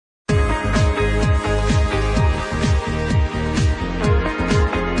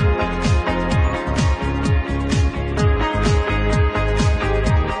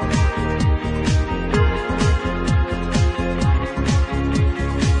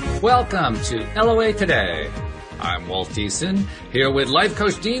Welcome to LOA Today. I'm Walt Thiessen, here with life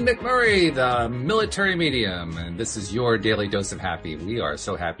coach Dean McMurray, the military medium, and this is your daily dose of happy. We are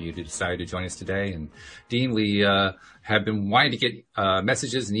so happy you decided to join us today. And Dean, we have been wanting to get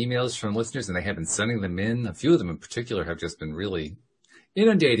messages and emails from listeners, and they have been sending them in. A few of them in particular have just been really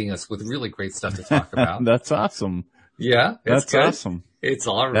inundating us with really great stuff to talk about. That's awesome. Yeah, that's good. Awesome. It's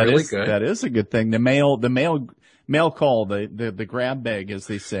all really good. That is a good thing. The mail call, the grab bag, as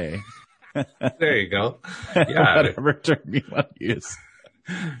they say. There you go. Yeah. Whatever term you want to use.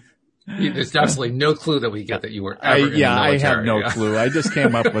 There's absolutely no clue that we get that you were ever in the military. I have no clue. I just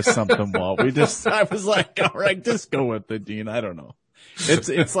came up with something, Walt. I was like, all right, just go with it, Dean. I don't know.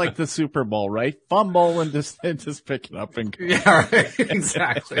 It's like the Super Bowl, right? Fumble and just pick it up and go. Yeah, right.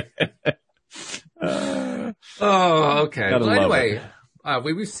 Exactly. Okay. Well, anyway,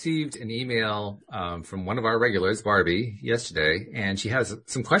 we received an email from one of our regulars, Barbie, yesterday, and she has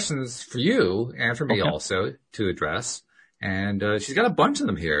some questions for you and for me also to address. And she's got a bunch of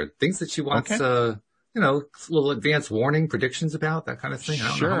them here, things that she wants, little advanced warning predictions about, that kind of thing. I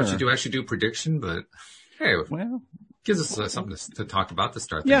don't know how much you do actually do prediction, but hey, gives us something to talk about to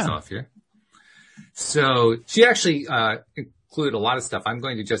start things off here. So she actually included a lot of stuff. I'm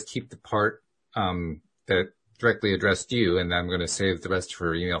going to just keep the part that directly addressed you, and I'm going to save the rest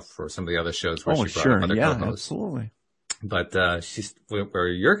for email for some of the other shows where she brought up other co-hosts. Absolutely. But where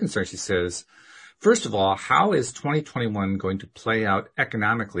you're concerned, she says, first of all, how is 2021 going to play out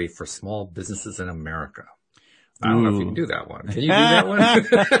economically for small businesses in America? I don't know if you can do that one. Can you do that one?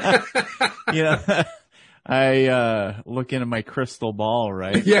 I look into my crystal ball,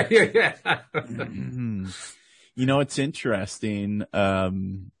 right? Yeah. It's interesting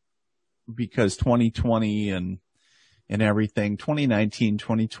because 2020 and everything, 2019,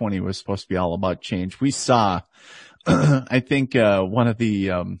 2020 was supposed to be all about change. We saw, I think, we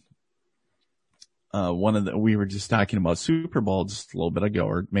were just talking about Super Bowl just a little bit ago,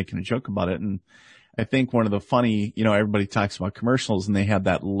 or making a joke about it. And I think one of the funny, everybody talks about commercials, and they had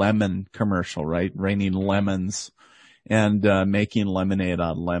that lemon commercial, right? Raining lemons and making lemonade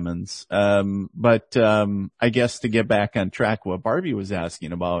out of lemons. But I guess to get back on track, what Barbie was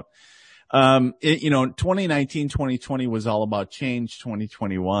asking about, 2019, 2020 was all about change.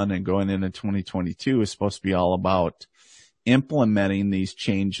 2021 and going into 2022 is supposed to be all about implementing these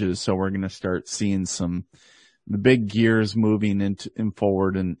changes. So we're going to start seeing the big gears moving in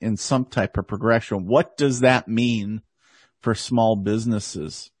forward in some type of progression. What does that mean for small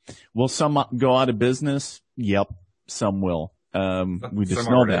businesses? Will some go out of business? Yep, some will. We just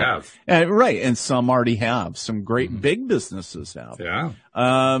know that. Right. And some already have. Some great big businesses have. Yeah.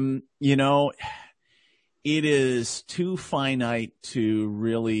 It is too finite to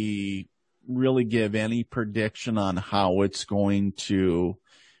really give any prediction on how it's going to,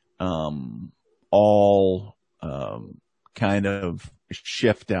 all kind of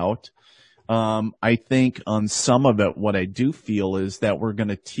shift out. I think on some of it, what I do feel is that we're going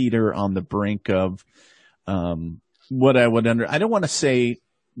to teeter on the brink of, I don't want to say,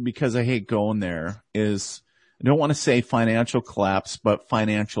 because I hate going there, is I don't want to say financial collapse, but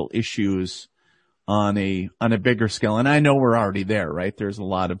financial issues on a bigger scale. And I know we're already there, right? There's a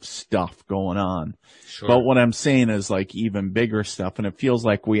lot of stuff going on. Sure. But what I'm saying is like even bigger stuff. And it feels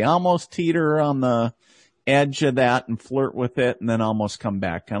like we almost teeter on the edge of that and flirt with it and then almost come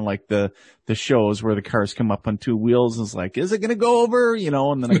back. Kind of like the shows where the cars come up on two wheels and it's like, is it going to go over?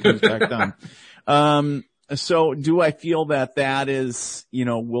 And then it comes back down. So do I feel that is,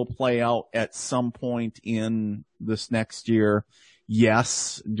 will play out at some point in this next year?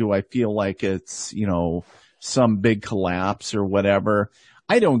 Yes. Do I feel like it's, some big collapse or whatever?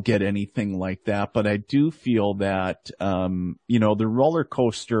 I don't get anything like that, but I do feel that, the roller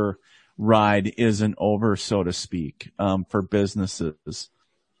coaster ride isn't over, so to speak, for businesses.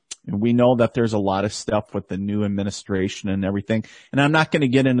 And we know that there's a lot of stuff with the new administration and everything. And I'm not going to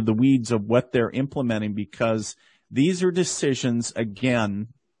get into the weeds of what they're implementing because these are decisions, again,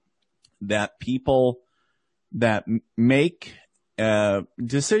 that people that make,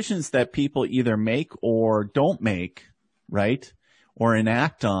 decisions that people either make or don't make, right? Or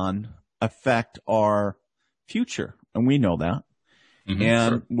enact on affect our future. And we know that. Mm-hmm,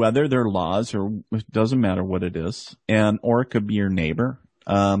 and whether they're laws or it doesn't matter what it is, or it could be your neighbor.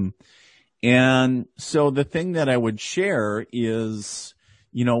 And so the thing that I would share is,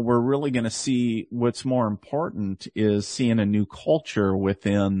 we're really going to see what's more important is seeing a new culture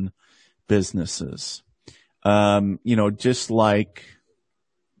within businesses. Just like,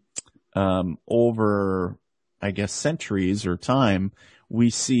 over, I guess, centuries or time, we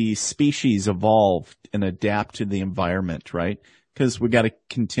see species evolve and adapt to the environment, right? because we got to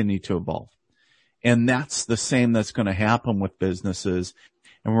continue to evolve. And that's the same that's going to happen with businesses.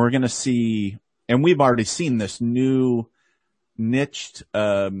 And we're going to see, and we've already seen this new niched,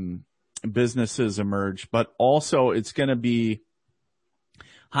 businesses emerge, but also it's going to be,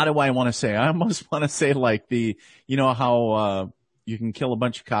 how do I want to say? I almost want to say like how, you can kill a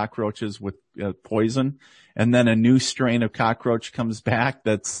bunch of cockroaches with poison, and then a new strain of cockroach comes back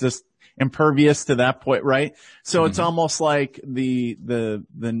that's just impervious to that point, right? So it's almost like the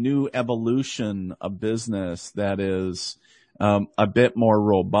new evolution of business that is a bit more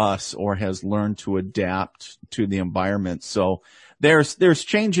robust or has learned to adapt to the environment. So there's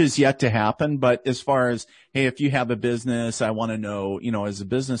changes yet to happen, but as far as, hey, if you have a business, I want to know, as a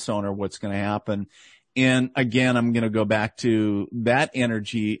business owner, what's going to happen. And again, I'm going to go back to that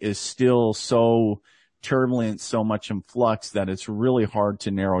energy is still so turbulent, so much in flux that it's really hard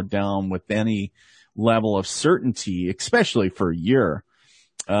to narrow down with any level of certainty, especially for a year.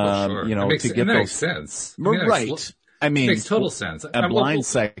 Sure. It makes sense. Right. It makes total sense. A blind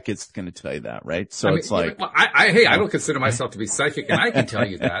psychic's going to tell you that, right? So it's like, I don't consider myself to be psychic, and I can tell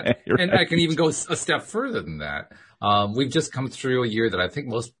you that, right. And I can even go a step further than that. We've just come through a year that I think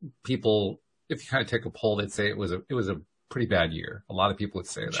most people, if you kind of take a poll, they'd say it was a pretty bad year. A lot of people would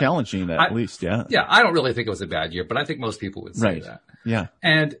say that. Challenging at least, yeah. Yeah, I don't really think it was a bad year, but I think most people would say that. Yeah.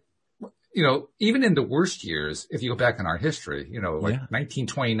 And, even in the worst years, if you go back in our history,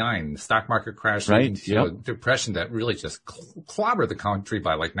 1929, the stock market crash, depression that really just clobbered the country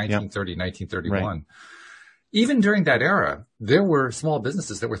by like 1930, 1931. Right. Even during that era, there were small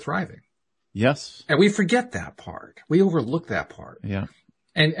businesses that were thriving. Yes. And we forget that part. We overlook that part. Yeah.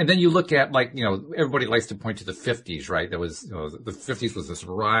 And then you look at everybody likes to point to the 50s, right? There was, the 50s was this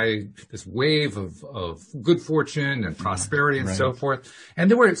wave of good fortune and prosperity and so forth.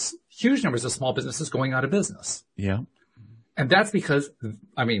 And there were huge numbers of small businesses going out of business. Yeah. And that's because,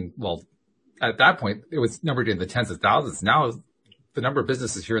 at that point, it was numbered in the tens of thousands. Now the number of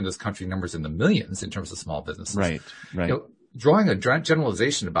businesses here in this country numbers in the millions in terms of small businesses. Right. Drawing a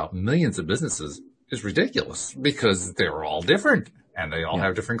generalization about millions of businesses is ridiculous because they're all different. And they all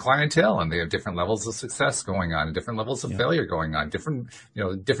have different clientele, and they have different levels of success going on, and different levels of failure going on, different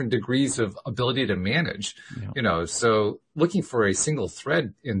degrees of ability to manage, so looking for a single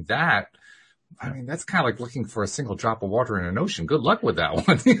thread in that, that's kind of like looking for a single drop of water in an ocean. Good luck with that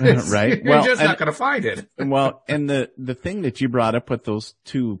one. Right. You're just not going to find it. Well, and the thing that you brought up with those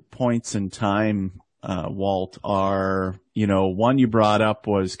 2 points in time, Walt, are, one you brought up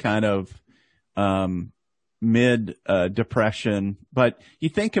was kind of, mid depression, but you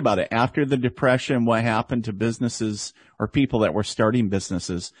think about it, after the depression, what happened to businesses or people that were starting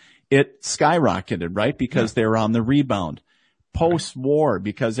businesses? It skyrocketed, right? Because they were on the rebound. Post-war,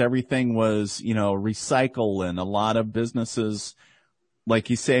 because everything was, recycle, and a lot of businesses,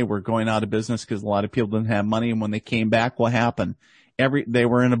 like you say, were going out of business because a lot of people didn't have money. And when they came back, what happened? They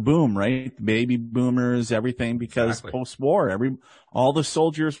were in a boom, right? Baby boomers, everything, because post-war, all the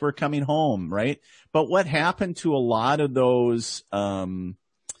soldiers were coming home, right? But what happened to a lot of those, we'll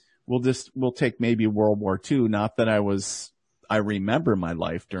take maybe World War II. Not that I remember my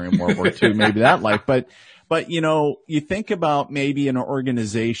life during World War II, maybe that life, but, you think about maybe an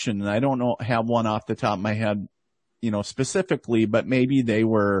organization, and I don't have one off the top of my head, specifically, but maybe they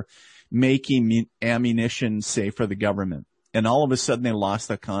were making ammunition, say, for the government. And all of a sudden they lost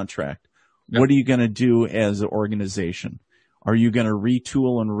the contract. Yep. What are you going to do as an organization? Are you going to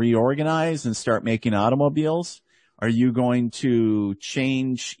retool and reorganize and start making automobiles? Are you going to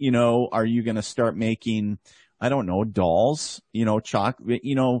change, are you going to start making, dolls, chocolate,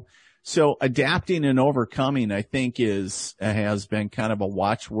 so adapting and overcoming, I think has been kind of a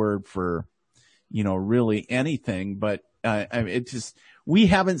watchword for, really anything, but, we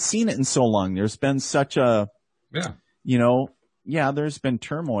haven't seen it in so long. There's been such a, there's been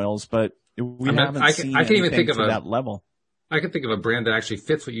turmoils, but we haven't seen anything to that level. I can think of a brand that actually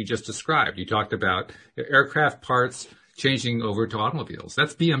fits what you just described. You talked about aircraft parts changing over to automobiles.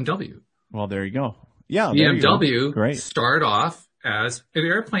 That's BMW. Well, there you go. Yeah. BMW started off as an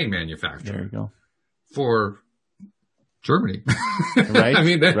airplane manufacturer. There you go. For Germany.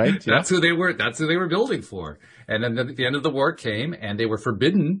 Right. That's who they were. That's who they were building for. And then the end of the war came, and they were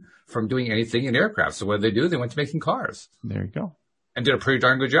forbidden from doing anything in aircraft. So what did they do? They went to making cars. There you go. And did a pretty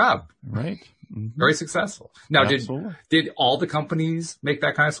darn good job. Right. Mm-hmm. Very successful. Now, did all the companies make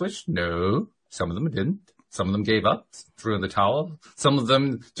that kind of switch? No. Some of them didn't. Some of them gave up, threw in the towel. Some of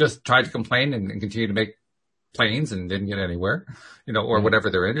them just tried to complain and continue to make planes and didn't get anywhere, or whatever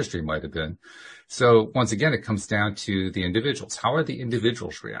their industry might have been. So once again, it comes down to the individuals. How are the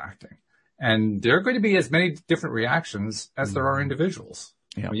individuals reacting? And there are going to be as many different reactions as there are individuals.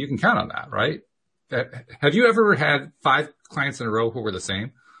 Yeah. I mean, you can count on that, right? Have you ever had 5 clients in a row who were the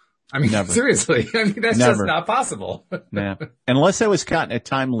same? I mean, Never. Seriously. I mean, that's Never. just not possible. Yeah. Unless I was caught in a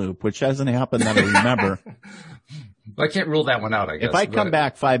time loop, which hasn't happened that I remember. I can't rule that one out, I guess. If I come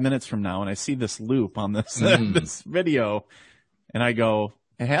back 5 minutes from now and I see this loop on this, this video and I go,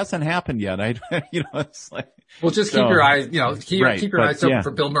 it hasn't happened yet. It's like. Well, just keep your eyes, keep your eyes open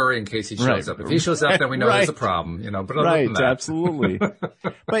for Bill Murray in case he shows up. If he shows up, then we know there's a problem, but other than that. Absolutely. But,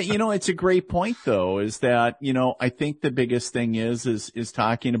 it's a great point though, is that, I think the biggest thing is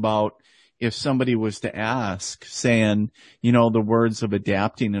talking about if somebody was to ask, saying, the words of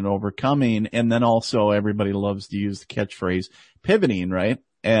adapting and overcoming, and then also everybody loves to use the catchphrase pivoting, right?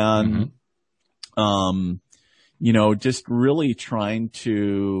 And, just really trying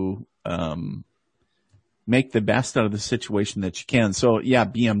to, make the best out of the situation that you can. So yeah,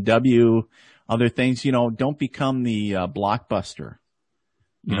 BMW, other things, don't become the Blockbuster,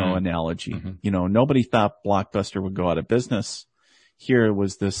 analogy. Nobody thought Blockbuster would go out of business. Here it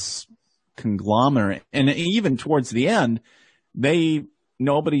was this conglomerate. And even towards the end,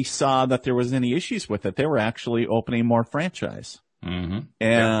 nobody saw that there was any issues with it. They were actually opening more franchise. And,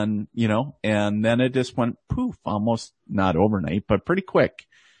 and then it just went poof, almost not overnight, but pretty quick.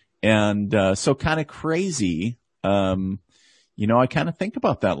 And, so kind of crazy. I kind of think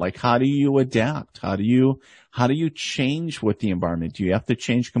about that. Like, how do you adapt? How do you change with the environment? Do you have to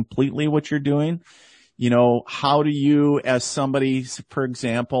change completely what you're doing? How do you, as somebody, for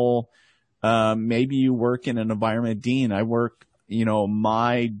example, maybe you work in an environment, Dean, I work,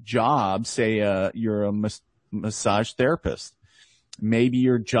 my job, say, you're a massage therapist. Maybe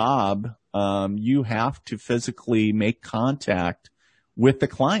your job, you have to physically make contact with the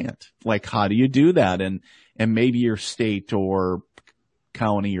client. Like, how do you do that? And maybe your state or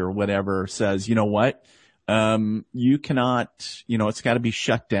county or whatever says, you know what? You cannot, it's got to be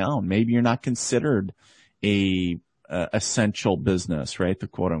shut down. Maybe you're not considered a essential business, right? The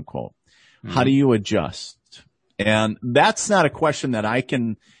quote unquote. How do you adjust? And that's not a question that I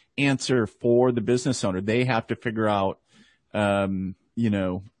can answer for the business owner. They have to figure out, maybe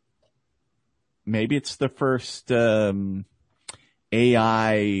it's the first,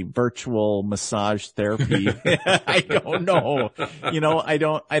 AI virtual massage therapy. I don't know. I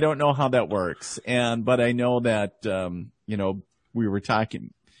don't know how that works. But I know that, we were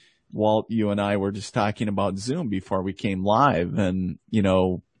talking, Walt, you and I were just talking about Zoom before we came live and,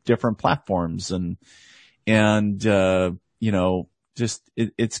 different platforms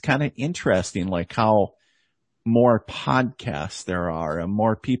it's kind of interesting, like how more podcasts there are and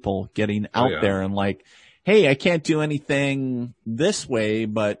more people getting out there and like, hey, I can't do anything this way,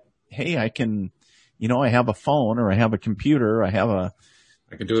 but hey, I can, I have a phone or I have a computer. I can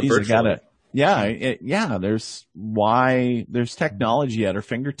do it virtually. There's technology at our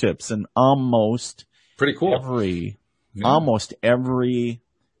fingertips and almost pretty cool. Almost every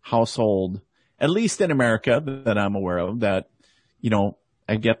household, at least in America that I'm aware of that,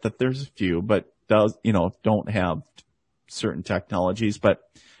 I get that there's a few, but don't have certain technologies, but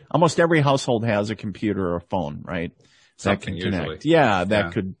almost every household has a computer or a phone, right? Something that can connect.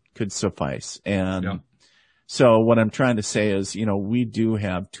 Usually. Could suffice. And so what I'm trying to say is, we do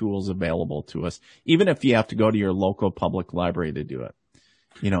have tools available to us, even if you have to go to your local public library to do it,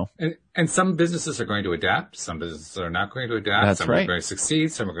 And some businesses are going to adapt. Some businesses are not going to adapt. That's some right. are going to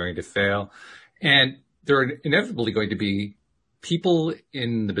succeed. Some are going to fail. And there are inevitably going to be people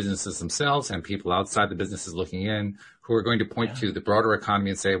in the businesses themselves and people outside the businesses looking in who are going to point to the broader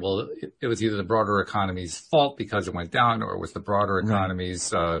economy and say, well, it was either the broader economy's fault because it went down, or it was the broader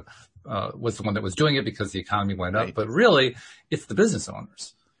economy's, was the one that was doing it because the economy went up. But really, it's the business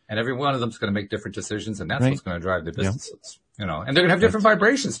owners. And every one of them is going to make different decisions, and that's what's going to drive the businesses. And they're going to have different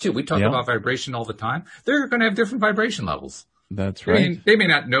vibrations too. We talk about vibration all the time. They're going to have different vibration levels. That's right. They may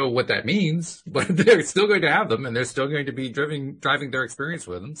not know what that means, but they're still going to have them, and they're still going to be driving their experience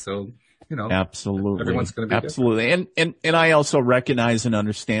with them. So, absolutely, everyone's going to be absolutely. And I also recognize and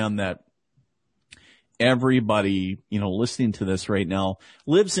understand that everybody, listening to this right now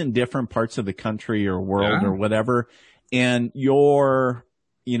lives in different parts of the country or world or whatever. And the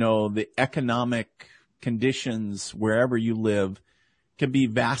economic conditions wherever you live can be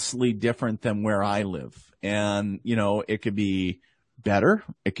vastly different than where I live. And, it could be better.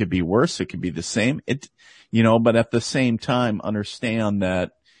 It could be worse. It could be the same. But at the same time, understand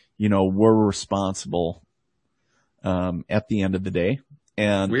that, we're responsible, at the end of the day.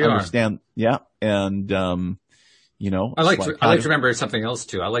 And we understand. Are. Yeah. And, I like to remember something else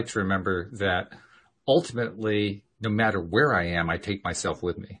too. I like to remember that ultimately, no matter where I am, I take myself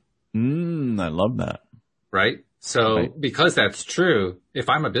with me. I love that. Right? So because that's true, if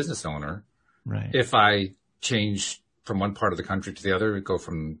I'm a business owner, if I change from one part of the country to the other, go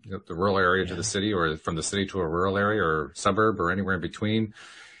from the rural area to the city, or from the city to a rural area or suburb or anywhere in between,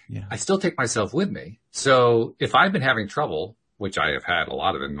 I still take myself with me. So if I've been having trouble, which I have had a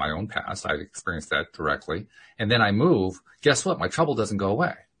lot of in my own past, I've experienced that directly, and then I move, guess what? My trouble doesn't go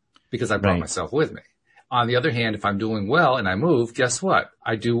away because I brought myself with me. On the other hand, if I'm doing well and I move, guess what?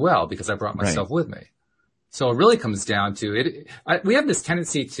 I do well because I brought myself with me. So it really comes down to it. We have this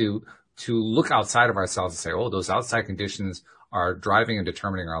tendency to look outside of ourselves and say, oh, those outside conditions are driving and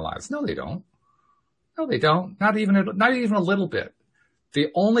determining our lives. No, they don't. No, they don't. Not even a little bit. They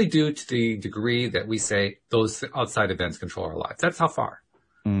only do to the degree that we say those outside events control our lives. That's how far.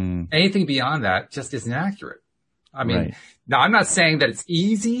 Anything beyond that just isn't accurate. I mean, now I'm not saying that it's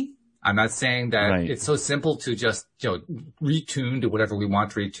easy. I'm not saying that it's so simple to just, retune to whatever we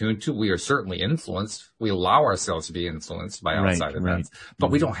want to retune to. We are certainly influenced. We allow ourselves to be influenced by outside events, but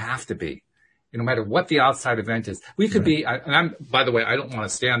we don't have to be. No matter what the outside event is, we could be, and by the way, I don't want to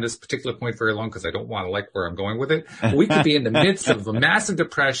stay on this particular point very long because I don't want to like where I'm going with it. But we could be in the midst of a massive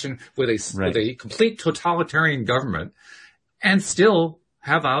depression with a complete totalitarian government and still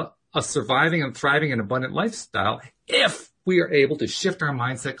have a surviving and thriving and abundant lifestyle if we are able to shift our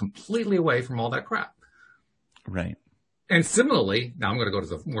mindset completely away from all that crap. Right. And similarly, now I'm going to go to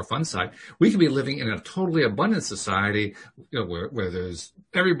the more fun side. We could be living in a totally abundant society, where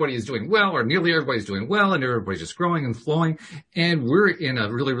everybody is doing well, or nearly everybody's doing well, and everybody's just growing and flowing. And we're in a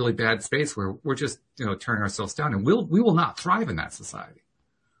really, really bad space where we're just, turning ourselves down, and we will not thrive in that society.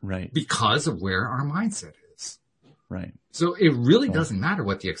 Right. Because of where our mindset is. Right. So it really doesn't matter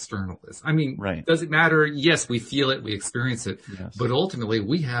what the external is. I mean, does it matter? Yes, we feel it, we experience it, but ultimately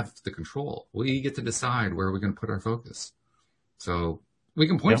we have the control. We get to decide where we're going to put our focus. So we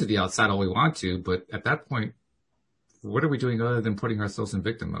can point to the outside all we want to, but at that point, what are we doing other than putting ourselves in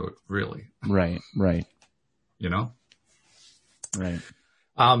victim mode, really? Right. Right.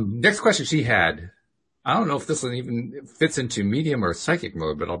 Next question she had. I don't know if this one even fits into medium or psychic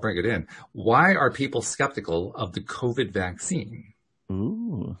mode, but I'll bring it in. Why are people skeptical of the COVID vaccine?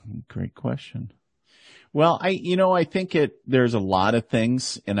 Ooh, great question. Well, I think there's a lot of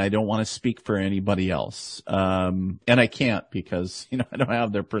things, and I don't want to speak for anybody else. And I can't because, I don't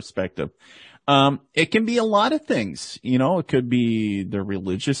have their perspective. It can be a lot of things, it could be their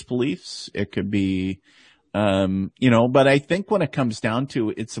religious beliefs. It could be, but I think when it comes down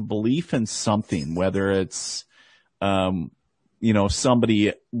to it's a belief in something, whether it's, what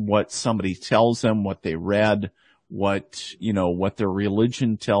somebody tells them, what they read, what their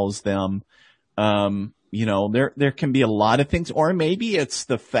religion tells them. There can be a lot of things, or maybe it's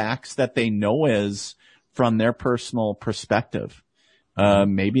the facts that they know is from their personal perspective.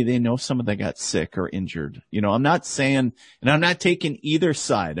 Maybe they know somebody that got sick or injured. I'm not saying, and I'm not taking either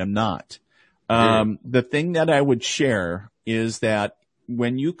side. I'm not. The thing that I would share is that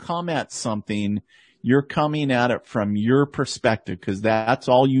when you come at something, you're coming at it from your perspective because that's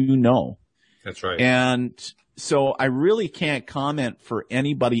all you know. That's right. And so I really can't comment for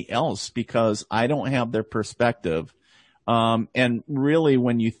anybody else because I don't have their perspective. And really,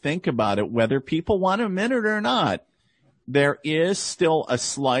 when you think about it, whether people want to admit it or not, there is still a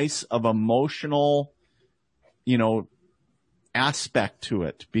slice of emotional, aspect to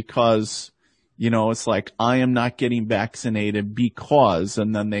it because, it's like, I am not getting vaccinated because,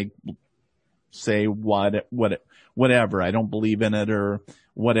 and then they say whatever, I don't believe in it or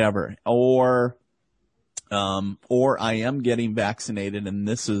whatever, or I am getting vaccinated and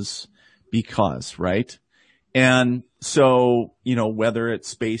this is because, right? And so, whether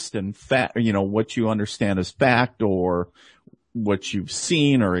it's based in fact, what you understand as fact or what you've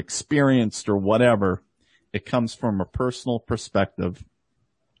seen or experienced or whatever, it comes from a personal perspective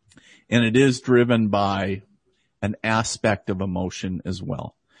and it is driven by an aspect of emotion as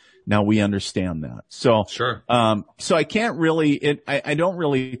well. Now we understand that. So, sure. So I can't really, I don't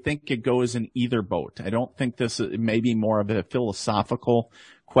really think it goes in either boat. I don't think it may be more of a philosophical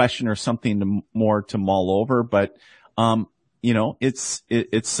question or something more to mull over, but, it's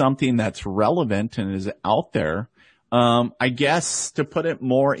something that's relevant and is out there. I guess to put it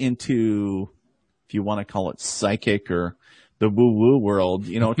more into, if you want to call it psychic or the woo-woo world,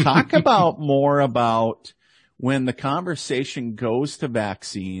 talk about more about when the conversation goes to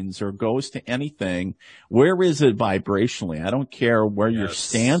vaccines or goes to anything, where is it vibrationally? I don't care where your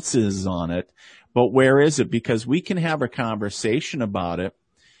stance is on it, but where is it? Because we can have a conversation about it.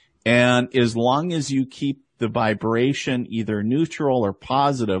 And as long as you keep the vibration either neutral or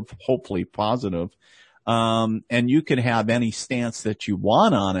positive, hopefully positive, And you can have any stance that you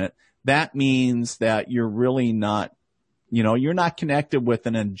want on it. That means that you're really not, you're not connected with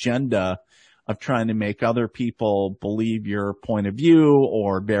an agenda of trying to make other people believe your point of view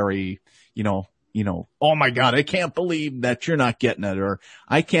or very, oh my God, I can't believe that you're not getting it, or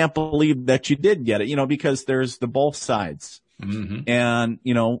I can't believe that you did get it, because there's the both sides. Mm-hmm. And,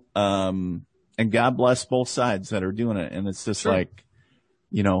 and God bless both sides that are doing it. And it's just Sure. like,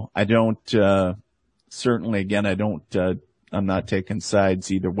 I don't, certainly again, I'm not taking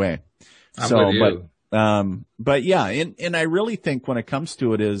sides either way. I'm with you. But yeah, and I really think when it comes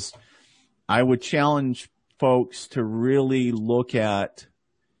to it is I would challenge folks to really look at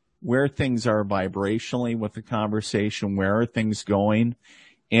where things are vibrationally with the conversation, where are things going?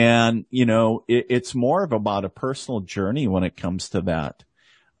 And, it's more of about a personal journey when it comes to that.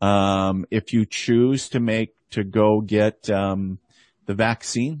 If you choose to go get, the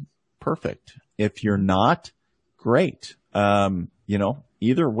vaccine, perfect. If you're not, great.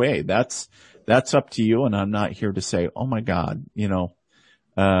 Either way, that's up to you. And I'm not here to say, oh my God,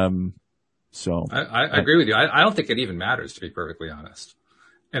 so. I agree with you. I don't think it even matters, to be perfectly honest.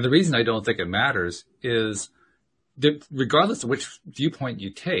 And the reason I don't think it matters is that regardless of which viewpoint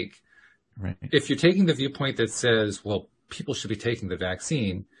you take, right. If you're taking the viewpoint that says, well, people should be taking the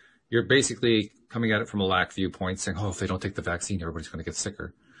vaccine, you're basically coming at it from a lack viewpoint saying, oh, if they don't take the vaccine, everybody's going to get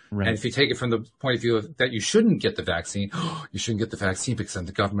sicker. Right. And if you take it from the point of view of that you shouldn't get the vaccine, you shouldn't get the vaccine because then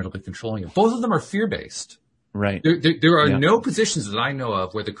the government will be controlling you. Both of them are fear-based. Right. There are no positions that I know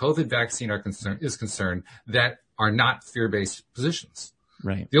of where the COVID vaccine is concerned that are not fear-based positions.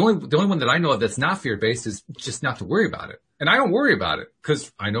 Right. The only one that I know of that's not fear-based is just not to worry about it. And I don't worry about it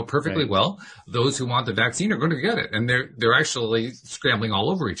because I know perfectly well those who want the vaccine are going to get it. And they're actually scrambling all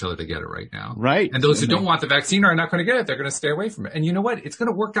over each other to get it right now. Right. And those who don't want the vaccine are not going to get it. They're going to stay away from it. And you know what? It's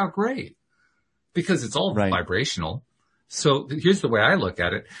going to work out great because it's all vibrational. So here's the way I look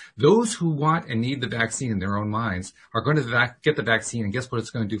at it. Those who want and need the vaccine in their own minds are going to get the vaccine. And guess what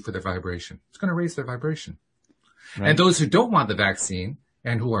it's going to do for their vibration? It's going to raise their vibration. Right. And those who don't want the vaccine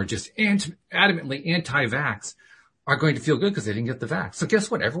and who are just adamantly anti-vax are going to feel good because they didn't get the vax. So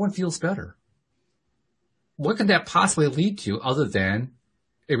guess what? Everyone feels better. What can that possibly lead to other than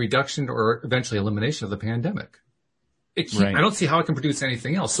a reduction or eventually elimination of the pandemic? I don't see how it can produce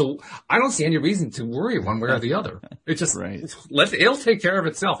anything else. So I don't see any reason to worry one way or the other. It just, it'll take care of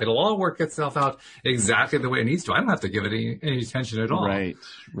itself. It'll all work itself out exactly the way it needs to. I don't have to give it any attention at all. Right.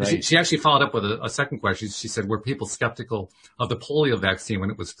 She actually followed up with a second question. She said, were people skeptical of the polio vaccine when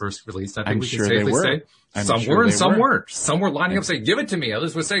it was first released? I think we can safely say some were and some weren't. Some were lining up saying, give it to me.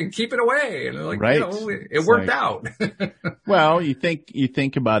 Others were saying, keep it away. And like, it worked out. Well, you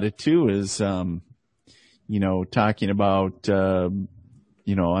think about it too is, talking about,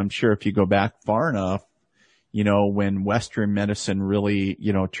 I'm sure if you go back far enough, when Western medicine really,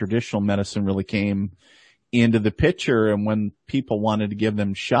 traditional medicine really came into the picture, and when people wanted to give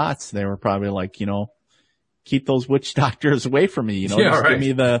them shots, they were probably like, keep those witch doctors away from me, give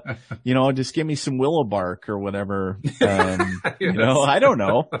me just give me some willow bark or whatever. I don't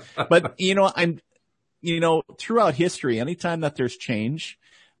know. But, throughout history, anytime that there's change,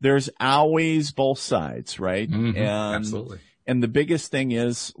 there's always both sides, right? Mm-hmm, and absolutely. And the biggest thing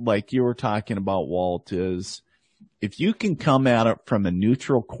is, like you were talking about, Walt, is if you can come at it from a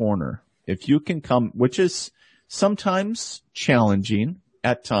neutral corner, which is sometimes challenging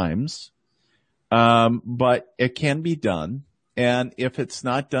at times, but it can be done. And if it's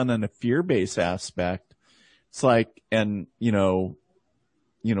not done in a fear-based aspect, it's like, and,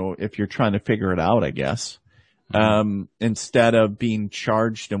 if you're trying to figure it out, I guess, instead of being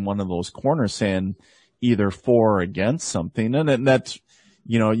charged in one of those corners saying either for or against something. And that's,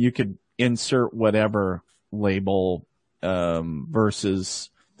 you could insert whatever label, versus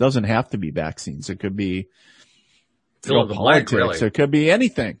doesn't have to be vaccines. It could be politics. Really. It could be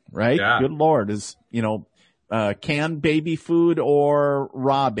anything, right? Yeah. Good Lord, is, canned baby food or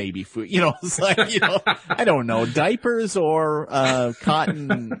raw baby food. It's like, I don't know, diapers or,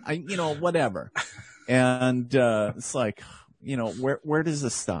 cotton, whatever. And, it's like, where does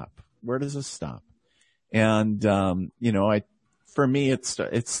this stop? Where does this stop? And, for me,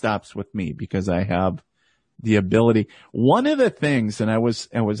 it stops with me because I have the ability. One of the things, and I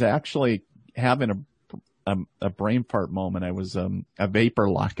was actually having a brain fart moment. I was, a vapor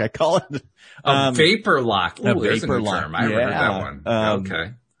lock, I call it. A vapor lock. Ooh, a vapor lock. Term. I remember that one.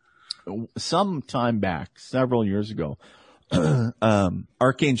 Okay. Some time back, several years ago,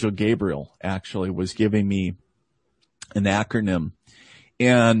 Archangel Gabriel actually was giving me an acronym,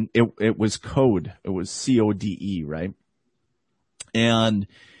 and it was code. It was CODE, right? And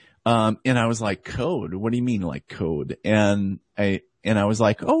And I was like, code? What do you mean like code? And I was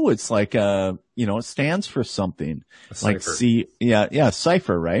like, oh, it's like, it stands for something like C. Yeah,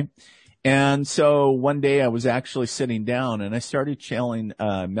 cipher, right? And so one day I was actually sitting down and I started channeling,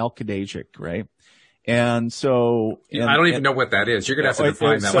 Melchizedek, right? And so, I don't even know what that is. You're going to have to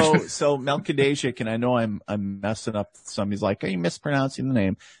define that one. So Melchizedek, and I know I'm messing up some. He's like, are you mispronouncing the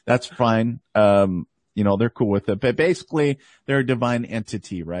name? That's fine. They're cool with it, but basically they're a divine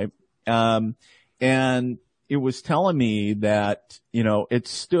entity, right? And it was telling me that, it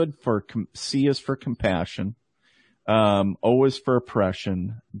stood for, C is for compassion. O is for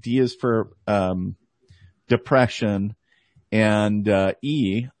oppression. D is for, depression. And,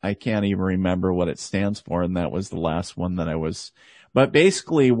 E, I can't even remember what it stands for. And that was the last one but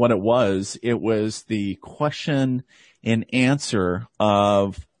basically what it was the question and answer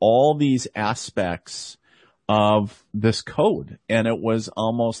of all these aspects of this code. And it was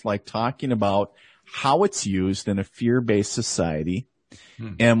almost like talking about how it's used in a fear-based society.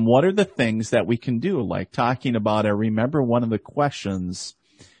 And what are the things that we can do? Like talking about, I remember one of the questions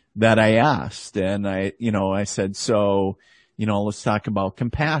that I asked, and I said, so, let's talk about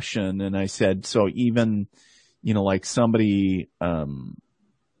compassion. And I said, so even, like somebody, that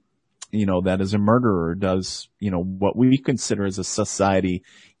is a murderer does, what we consider as a society,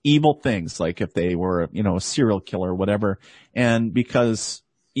 evil things, like if they were, a serial killer or whatever. And because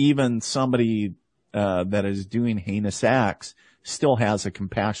even somebody, that is doing heinous acts still has a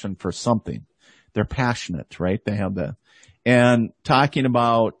compassion for something. They're passionate, right? They have and talking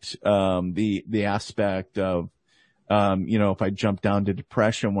about, the aspect of, if I jump down to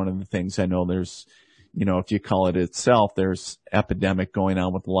depression, one of the things I know there's, if you call it itself, there's epidemic going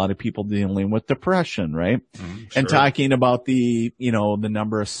on with a lot of people dealing with depression, right? Sure. And talking about the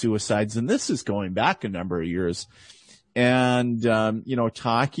number of suicides, and this is going back a number of years. And,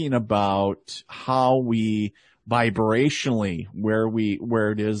 talking about how we vibrationally,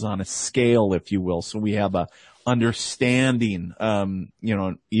 where it is on a scale, if you will. So we have a understanding,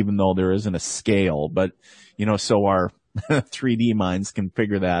 even though there isn't a scale, but, so our 3D minds can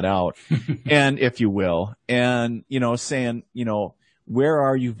figure that out. And if you will, and, saying, where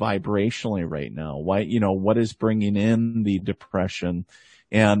are you vibrationally right now? Why, what is bringing in the depression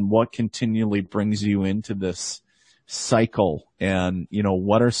and what continually brings you into this cycle? And,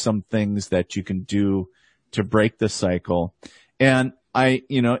 what are some things that you can do to break the cycle? And I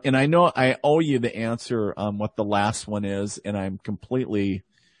know I owe you the answer on what the last one is, and I'm completely,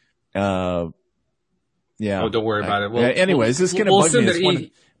 Oh, don't worry about it. Anyways, this is going to bug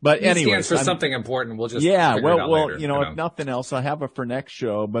me. But anyways, stands for something important. We'll just figure it out later, if nothing else, I'll have it for next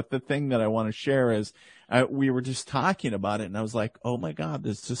show. But the thing that I want to share is, we were just talking about it, and I was like, oh my God,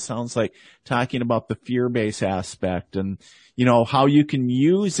 this just sounds like talking about the fear-based aspect and, how you can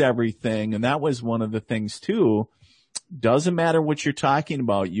use everything. And that was one of the things too. Doesn't matter what you're talking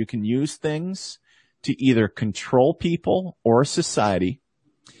about. You can use things to either control people or society.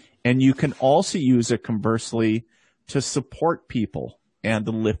 And you can also use it conversely to support people and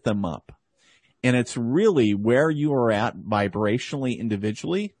to lift them up. And it's really where you are at vibrationally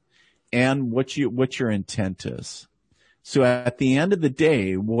individually and what your intent is. So at the end of the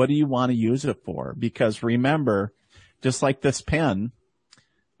day, what do you want to use it for? Because remember, just like this pen,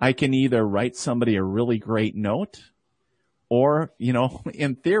 I can either write somebody a really great note or,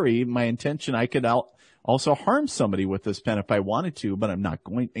 in theory, my intention, I could also harm somebody with this pen if I wanted to, but I'm not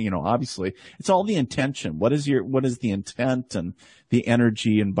going, obviously it's all the intention. What is the intent and the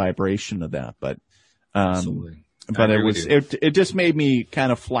energy and vibration of that? But, absolutely. But it just made me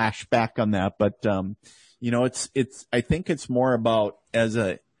kind of flash back on that. But, I think it's more about as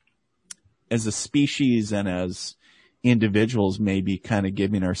a species and as individuals, maybe kind of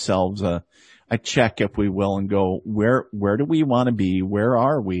giving ourselves a check, if we will, and go, where do we want to be? Where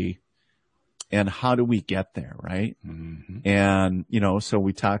are we? And how do we get there, right? Mm-hmm. And, so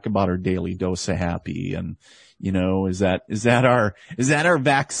we talk about our daily dose of happy and, is that our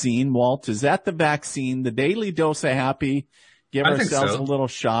vaccine, Walt? Is that the vaccine, the daily dose of happy? Give ourselves a little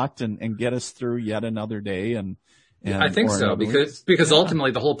shot and get us through yet another day. And I think so, because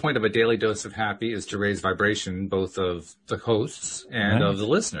ultimately the whole point of a daily dose of happy is to raise vibration, both of the hosts and of the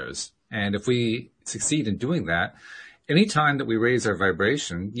listeners. And if we succeed in doing that, anytime that we raise our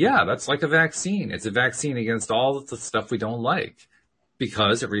vibration, that's like a vaccine. It's a vaccine against all of the stuff we don't like.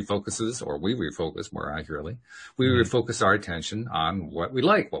 because it refocuses, or we refocus more accurately, we refocus our attention on what we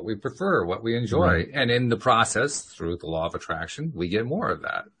like, what we prefer, what we enjoy. And in the process, through the law of attraction, we get more of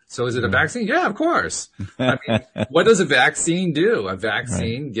that. So is it a vaccine? Yeah, of course. I mean, what does a vaccine do? A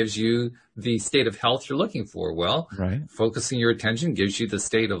vaccine gives you the state of health you're looking for. Well, focusing your attention gives you the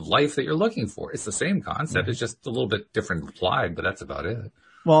state of life that you're looking for. It's the same concept. It's just a little bit different applied, but that's about it.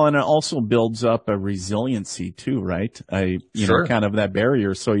 Well, and it also builds up a resiliency too, right? You know, kind of that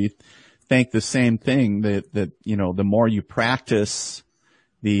barrier. So you think the same thing that, you know, the more you practice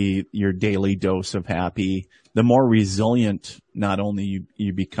your daily dose of happy, the more resilient not only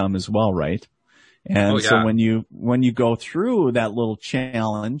you become as well, right? And so when you go through that little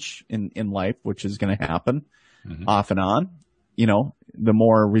challenge in life, which is going to happen off and on, you know, the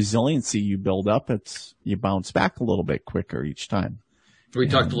more resiliency you build up, you bounce back a little bit quicker each time. We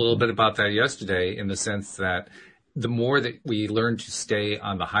talked a little bit about that yesterday in the sense that the more that we learn to stay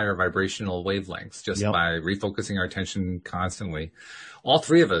on the higher vibrational wavelengths just by refocusing our attention constantly, all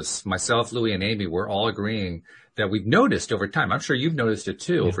three of us, myself, Louie, and Amy, we're all agreeing that we've noticed over time. I'm sure you've noticed it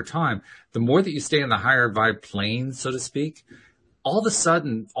too over time. The more that you stay in the higher vibe plane, so to speak, all of a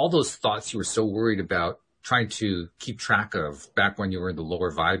sudden, all those thoughts you were so worried about trying to keep track of back when you were in the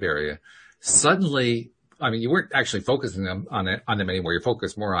lower vibe area, suddenly, I mean, you weren't actually focusing on them anymore. You're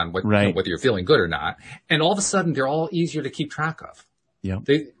focused more on what, you know, whether you're feeling good or not. And all of a sudden, they're all easier to keep track of. Yeah.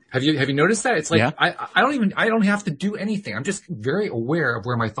 Have you noticed that? It's like, I don't have to do anything. I'm just very aware of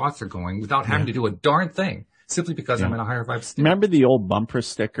where my thoughts are going without having to do a darn thing, simply because I'm in a higher vibe state. Remember the old bumper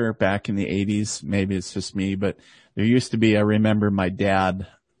sticker back in the 80s? Maybe it's just me, but there used to be, I remember my dad,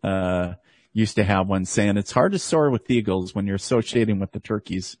 used to have one saying, it's hard to soar with eagles when you're associating with the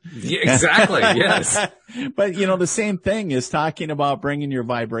turkeys. Yeah, exactly. Yes. But you know, the same thing is talking about bringing your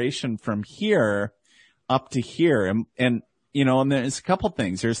vibration from here up to here. And you know, and there's a couple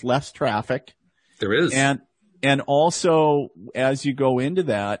things. There's less traffic. There is. And also as you go into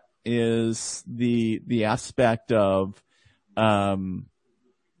that is the aspect of,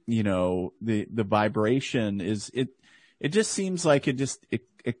 you know, the vibration is, it just seems like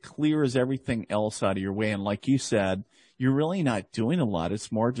it clears everything else out of your way. And like you said, you're really not doing a lot.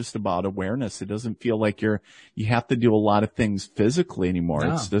 It's more just about awareness. It doesn't feel like you have to do a lot of things physically anymore.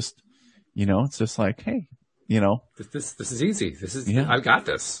 No. It's just, you know, it's just like, hey, you know, this is easy. I've got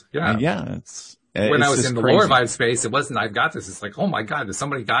this. Yeah. Yeah. When I was in the lower vibe space, it wasn't, I've got this. It's like, oh my God, has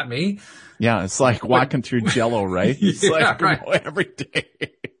somebody got me? Yeah. It's like walking through Jello, right? It's like, you know, every day.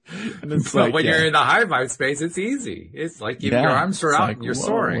 And it's but like, when you're in the high vibe space, it's easy. It's like your arms are out like, and you're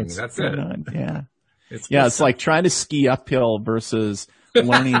soaring. That's it. Yeah. It's like trying to ski uphill versus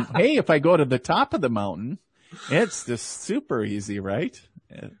learning, hey, if I go to the top of the mountain, it's just super easy, right?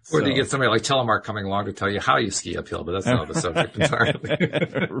 Or do you get somebody like Telemark coming along to tell you how you ski uphill, but that's another subject entirely.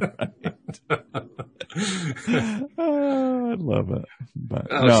 I love it. But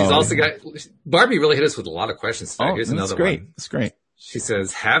she's also got, Barbie really hit us with a lot of questions today. Here's another one. That's great. She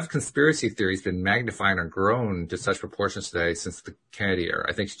says, have conspiracy theories been magnified or grown to such proportions today since the Kennedy era?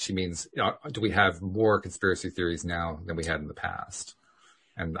 I think she means, do we have more conspiracy theories now than we had in the past?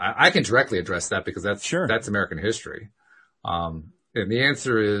 And I can directly address that because that's American history. And the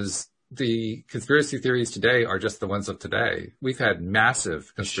answer is the conspiracy theories today are just the ones of today. We've had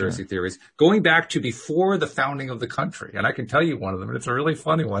massive conspiracy theories going back to before the founding of the country. And I can tell you one of them, and it's a really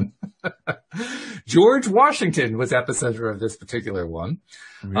funny one. George Washington was epicenter of this particular one.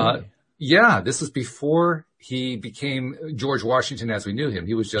 Really? This was before he became George Washington as we knew him.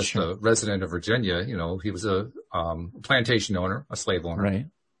 He was just a resident of Virginia. You know, he was a plantation owner, a slave owner. Right.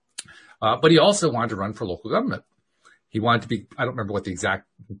 But he also wanted to run for local government. He wanted to be, I don't remember what the exact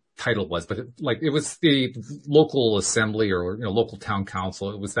title was, but it was the local assembly or, you know, local town council.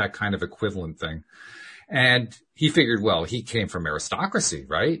 It was that kind of equivalent thing. And he figured, well, he came from aristocracy,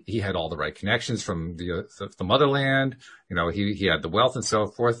 right? He had all the right connections from the motherland. You know, he had the wealth and so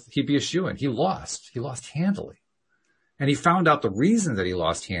forth. He'd be a shoo-in. He lost handily. And he found out the reason that he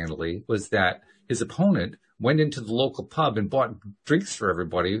lost handily was that his opponent went into the local pub and bought drinks for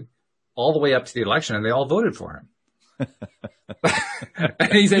everybody all the way up to the election, and they all voted for him.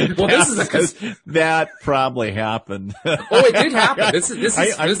 And he said, well, this is that probably happened. Oh, it did happen. This is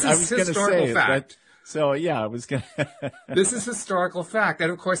historical fact. I was going to. This is historical fact. And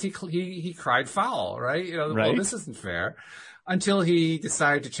of course, he cried foul, right? You know, well, this isn't fair. Until he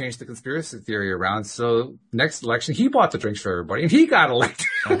decided to change the conspiracy theory around. So next election, he bought the drinks for everybody and he got elected.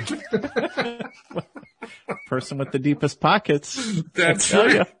 Person with the deepest pockets. That's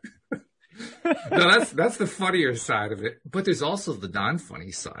right. No, that's the funnier side of it. But there's also the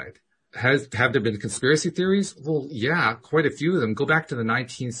non-funny side. Have there been conspiracy theories? Well, yeah, quite a few of them go back to the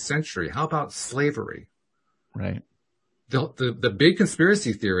 19th century. How about slavery? Right. The big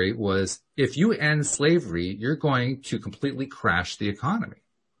conspiracy theory was if you end slavery, you're going to completely crash the economy.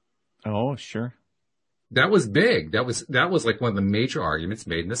 Oh, sure. That was big. That was like one of the major arguments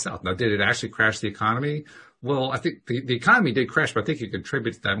made in the South. Now, did it actually crash the economy? Well, I think the economy did crash, but I think you could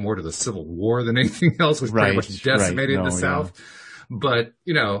attribute that more to the Civil War than anything else, which pretty much decimated the South. Yeah. But,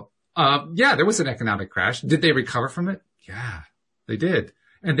 there was an economic crash. Did they recover from it? Yeah, they did.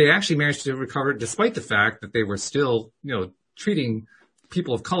 And they actually managed to recover despite the fact that they were still, treating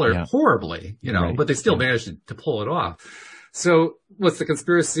people of color horribly, but they still managed to pull it off. So was the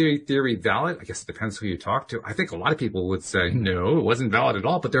conspiracy theory valid? I guess it depends who you talk to. I think a lot of people would say, no, it wasn't valid at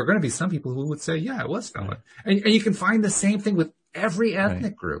all. But there are going to be some people who would say, yeah, it was valid. And you can find the same thing with every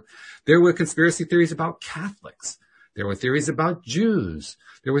ethnic group. There were conspiracy theories about Catholics. There were theories about Jews.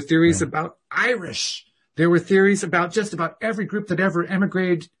 There were theories about Irish. There were theories about just about every group that ever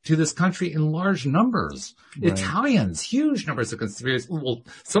emigrated to this country in large numbers. Right. Italians, huge numbers of conspiracies. Well,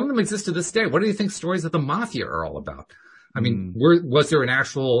 some of them exist to this day. What do you think stories of the mafia are all about? I mean, was there an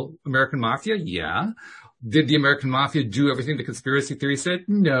actual American mafia? Yeah. Did the American mafia do everything the conspiracy theory said?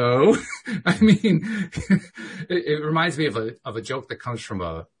 No. I mean, it reminds me of a joke that comes from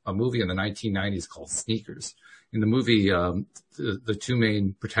a movie in the 1990s called Sneakers. In the movie, the two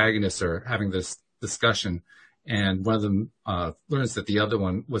main protagonists are having this discussion, and one of them learns that the other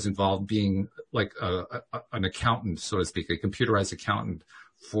one was involved being like an accountant, so to speak, a computerized accountant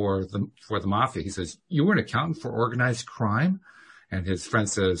for the mafia. He says, "You were an accountant for organized crime?" And his friend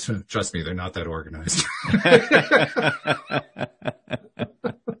says, "Trust me, they're not that organized."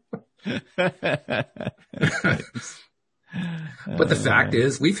 But the fact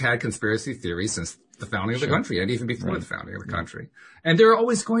is, we've had conspiracy theories since the founding of the country, and even before the founding of the country. And there are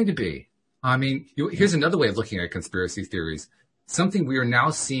always going to be. I mean, here's another way of looking at conspiracy theories. Something we are now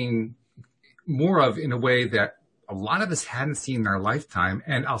seeing more of in a way that a lot of us hadn't seen in our lifetime.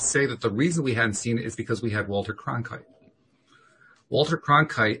 And I'll say that the reason we hadn't seen it is because we had Walter Cronkite. Walter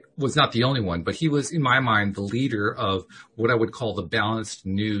Cronkite was not the only one, but he was, in my mind, the leader of what I would call the balanced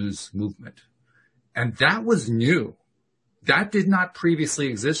news movement. And that was new. That did not previously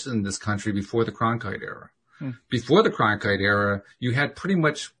exist in this country before the Cronkite era. Before the Cronkite era, you had pretty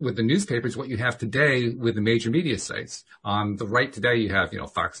much with the newspapers what you have today with the major media sites. On the right today, you have,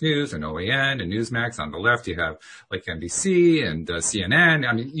 Fox News and OAN and Newsmax. On the left, you have like NBC and CNN.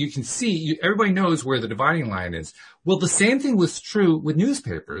 I mean, you can see, everybody knows where the dividing line is. Well, the same thing was true with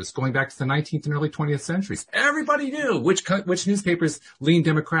newspapers going back to the 19th and early 20th centuries. Everybody knew which newspapers leaned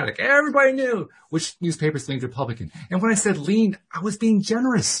Democratic. Everybody knew which newspapers leaned Republican. And when I said leaned, I was being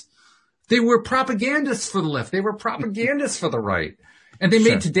generous. They were propagandists for the left. They were propagandists for the right. And they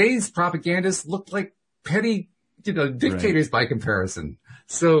made today's propagandists look like petty, dictators by comparison.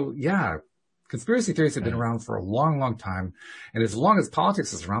 So, yeah, conspiracy theories have been around for a long, long time. And as long as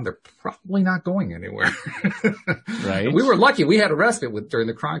politics is around, they're probably not going anywhere. Right. We were lucky. We had a respite during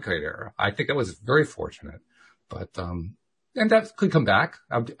the Cronkite era. I think that was very fortunate. But, and that could come back.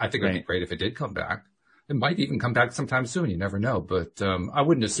 I think it would be great if it did come back. It might even come back sometime soon. You never know. But I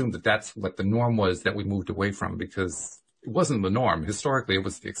wouldn't assume that that's what the norm was that we moved away from, because it wasn't the norm. Historically, it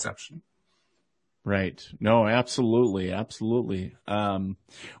was the exception. Right. No, absolutely. Absolutely.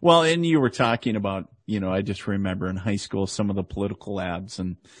 Well, and you were talking about, I just remember in high school some of the political ads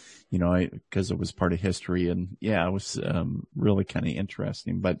and, because it was part of history, and it was really kind of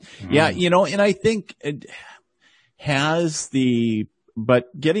interesting. But and I think it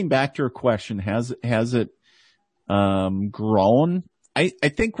but getting back to your question, has it grown? I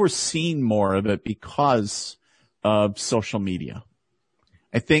think we're seeing more of it because of social media.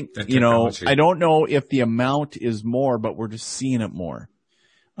 I think, I don't know if the amount is more, but we're just seeing it more,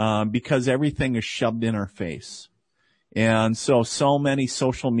 because everything is shoved in our face. And so many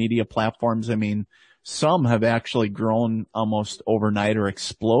social media platforms, I mean, some have actually grown almost overnight or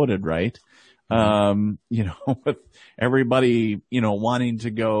exploded, right? With everybody, wanting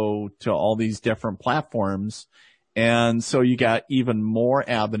to go to all these different platforms. And so you got even more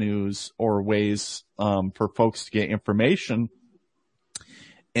avenues or ways, for folks to get information.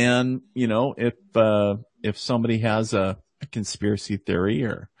 And, if somebody has a conspiracy theory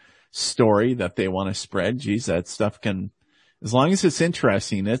or story that they want to spread, geez, that stuff can, as long as it's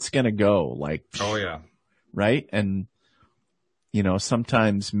interesting, it's going to go like, oh yeah. Right. And,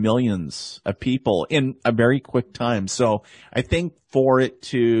 sometimes millions of people in a very quick time. So I think for it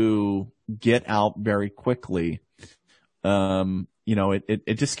to get out very quickly,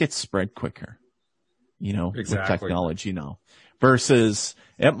 it just gets spread quicker, exactly. With technology now. versus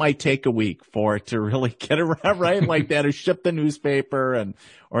it might take a week for it to really get around, right? Like they had to ship the newspaper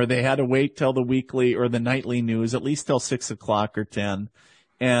or they had to wait till the weekly or the nightly news, at least till 6 o'clock or 10.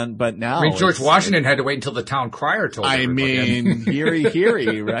 But now. I mean, George Washington had to wait until the town crier told everybody. I mean,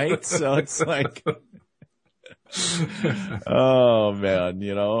 heary, right? So it's like, oh man,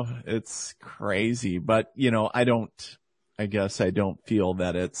 it's crazy. But, I guess I don't feel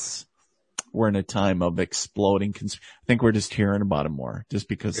that we're in a time of exploding. I think we're just hearing about it more just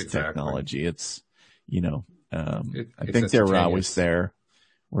because of technology. It's, I think they were always there.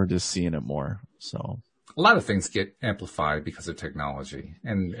 We're just seeing it more. So a lot of things get amplified because of technology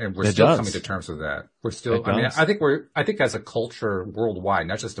and we're still coming to terms with that. We're still, I think as a culture worldwide,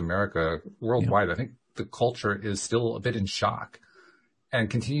 not just America, worldwide, I think the culture is still a bit in shock and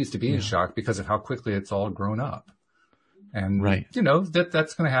continues to be in shock because of how quickly it's all grown up. And,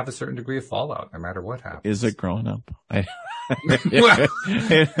 that's going to have a certain degree of fallout no matter what happens. Is it grown up? Well,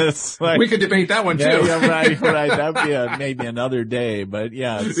 we could debate that one too. Yeah, right. That'd be maybe another day, but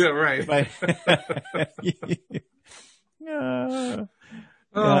yeah. Right.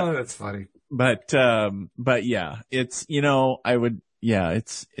 That's funny. But yeah, it's,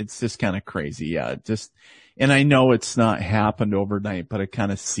 it's just kind of crazy. Yeah. And I know it's not happened overnight, but it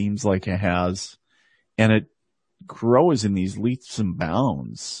kind of seems like it has. And it grows in these leaps and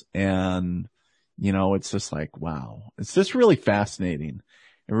bounds. And, it's just like, wow, it's just really fascinating.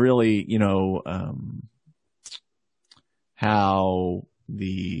 It really, how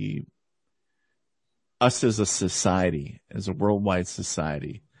us as a society, as a worldwide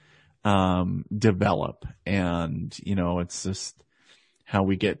society, develop. And, it's just how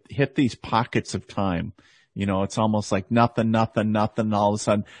we hit these pockets of time. It's almost like nothing, all of a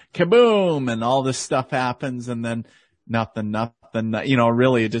sudden, kaboom, and all this stuff happens, and then nothing,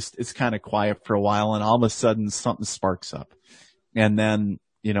 really it's kind of quiet for a while, and all of a sudden something sparks up. And then,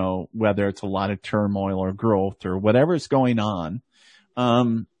 whether it's a lot of turmoil or growth or whatever's going on,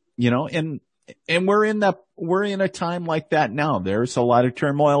 and we're in a time like that now. There's a lot of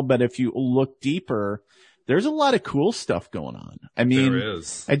turmoil, but if you look deeper, there's a lot of cool stuff going on. I mean, there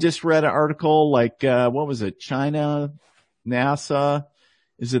is. I just read an article like, what was it? China, NASA,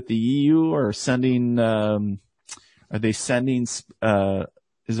 is it the EU are sending, are they sending,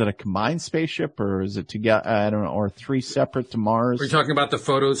 is it a combined spaceship or is it together? I don't know, or 3 separate to Mars? We're talking about the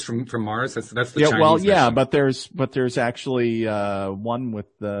photos from Mars. That's the Chinese well, mission. but there's actually, one with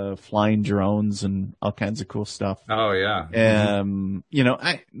the flying drones and all kinds of cool stuff. Oh yeah.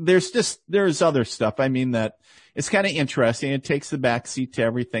 There's other stuff. I mean that it's kind of interesting. It takes the backseat to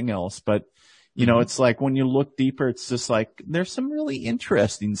everything else, but it's like when you look deeper, it's just like there's some really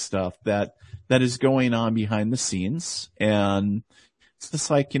interesting stuff that is going on behind the scenes. And it's just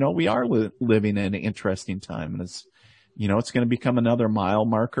like, we are living in an interesting time, and it's going to become another mile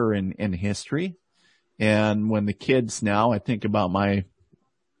marker in history. And when the kids now, I think about my,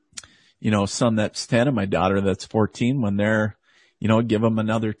 son that's 10 and my daughter that's 14, when they're, give them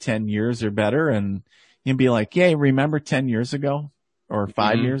another 10 years or better and you'd be like, yeah, remember 10 years ago or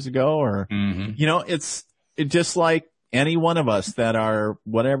 5 years ago or, it's just like any one of us that are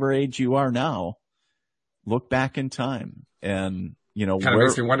whatever age you are now, look back in time and, kind of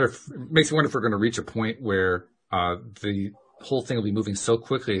makes me wonder if we're going to reach a point where the whole thing will be moving so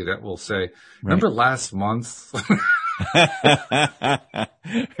quickly that we'll say, remember last month?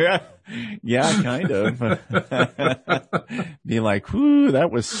 Yeah, kind of. Be like, whoo,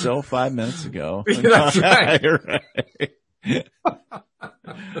 that was so 5 minutes ago. That's right. Right.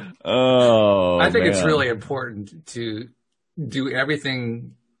 Oh, I think it's really important to do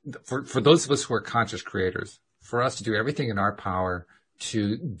everything for those of us who are conscious creators, for us to do everything in our power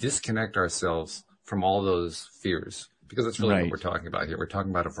to disconnect ourselves from all those fears, because that's really what we're talking about here. We're talking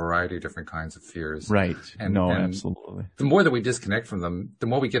about a variety of different kinds of fears. Right. And absolutely. The more that we disconnect from them, the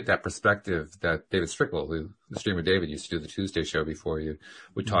more we get that perspective that David Strickle, who the streamer David used to do the Tuesday show before you,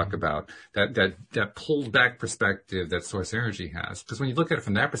 would talk about, that pulled back perspective that source energy has. Because when you look at it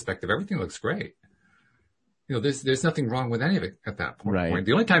from that perspective, everything looks great. There's nothing wrong with any of it at that point. Right.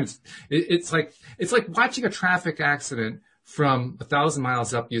 The only time it's like watching a traffic accident from 1,000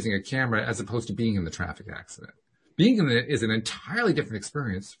 miles up using a camera as opposed to being in the traffic accident. Being in it is an entirely different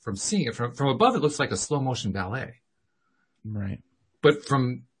experience from seeing it. From above, it looks like a slow motion ballet. Right. But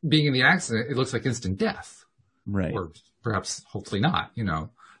from being in the accident, it looks like instant death. Right. Or perhaps, hopefully not,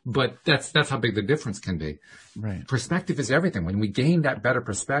 But that's how big the difference can be. Right. Perspective is everything. When we gain that better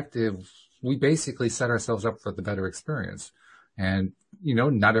perspective, we basically set ourselves up for the better experience. And,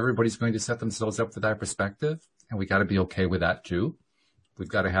 not everybody's going to set themselves up for that perspective. And we got to be okay with that too. We've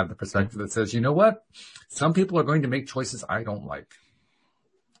got to have the perspective that says, you know what? Some people are going to make choices I don't like.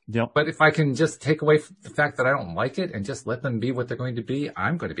 Yep. But if I can just take away the fact that I don't like it and just let them be what they're going to be,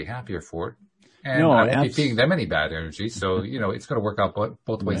 I'm going to be happier for it. And I won't be feeding them any bad energy. So, it's going to work out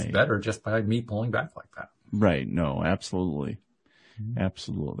both ways better just by me pulling back like that. Right. No, absolutely.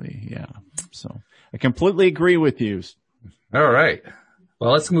 Absolutely. Yeah. So I completely agree with you. All right.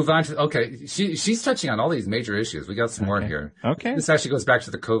 Well, let's move on to, she's touching on all these major issues. We got some more here. Okay. This actually goes back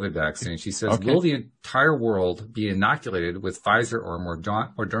to the COVID vaccine. She says, will the entire world be inoculated with Pfizer or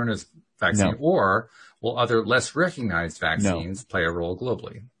Moderna's vaccine, or will other less recognized vaccines play a role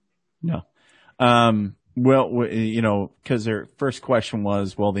globally? No. Well, cause their first question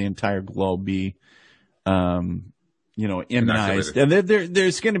was, will the entire globe be, immunized? And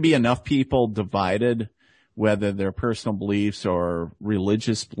there's going to be enough people divided, whether they're personal beliefs or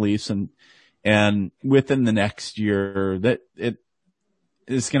religious beliefs, and within the next year that it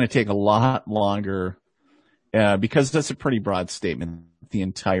is going to take a lot longer, because that's a pretty broad statement, the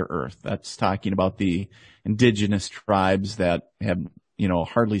entire earth. That's talking about the indigenous tribes that have,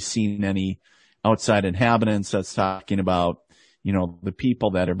 hardly seen any outside inhabitants. That's talking about, the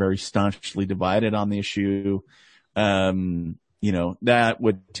people that are very staunchly divided on the issue. That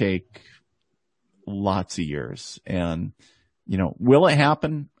would take lots of years. And, will it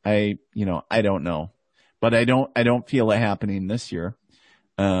happen? I don't know, but I don't feel it happening this year.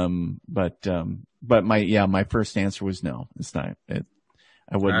 But my first answer was no, it's not. I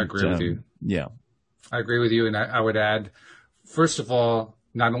agree with you. Yeah. I agree with you. And I would add, first of all,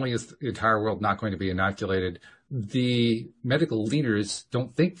 not only is the entire world not going to be inoculated, the medical leaders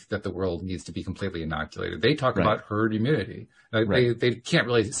don't think that the world needs to be completely inoculated. They talk about herd immunity. They can't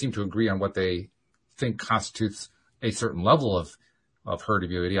really seem to agree on what they think constitutes a certain level of herd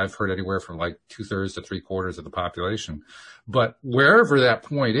immunity. I've heard anywhere from like 2/3 to 3/4 of the population. But wherever that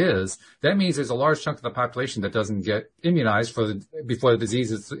point is, that means there's a large chunk of the population that doesn't get immunized before the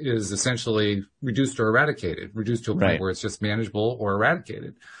disease is essentially reduced or eradicated, reduced to a point where it's just manageable or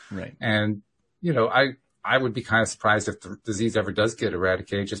eradicated. Right. And, I would be kind of surprised if the disease ever does get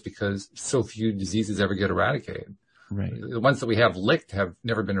eradicated, just because so few diseases ever get eradicated. Right. The ones that we have licked have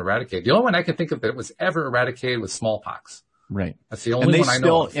never been eradicated. The only one I can think of that was ever eradicated was smallpox. Right. That's the only one I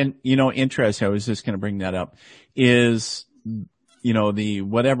know of. And, interesting, I was just going to bring that up, is, the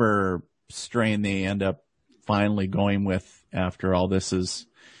whatever strain they end up finally going with after all this is,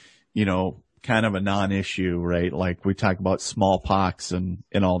 kind of a non-issue, right? Like we talk about smallpox and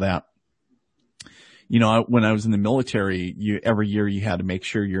all that. When I was in the military, every year you had to make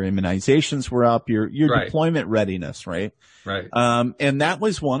sure your immunizations were up, your deployment readiness, right? Right. And that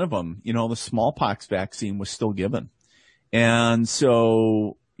was one of them. The smallpox vaccine was still given. And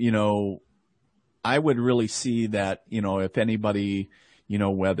so, I would really see that, if anybody,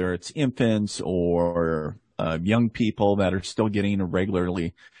 whether it's infants or young people that are still getting a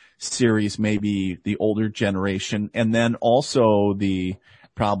regularly series, maybe the older generation, and then also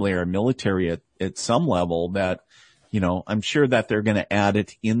probably our military at some level that, I'm sure that they're going to add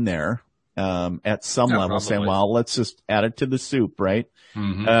it in there, at some level, probably. Saying, well, let's just add it to the soup, right?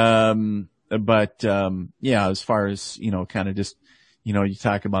 Mm-hmm. But as far as, kind of just, you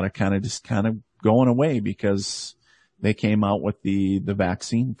talk about it kind of going away because they came out with the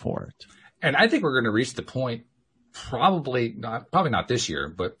vaccine for it. And I think we're going to reach the point, probably not this year,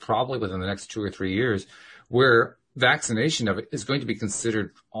 but probably within the next 2 or 3 years, where vaccination of it is going to be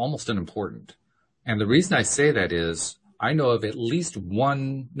considered almost unimportant. And the reason I say that is I know of at least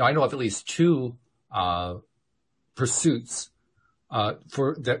two pursuits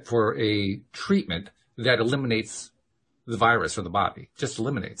for a treatment that eliminates the virus from the body, just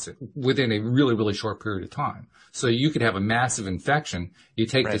eliminates it within a really, really short period of time. So you could have a massive infection. You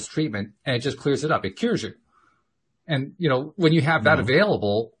take this treatment and it just clears it up. It cures you. And, when you have that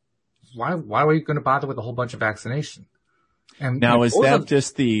available, why are you going to bother with a whole bunch of vaccination? And now, is that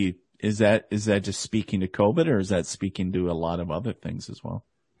just speaking to COVID, or is that speaking to a lot of other things as well?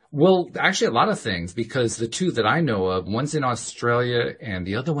 Well, actually a lot of things, because the two that I know of, one's in Australia and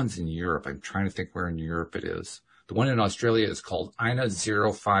the other one's in Europe. I'm trying to think where in Europe it is. The one in Australia is called INA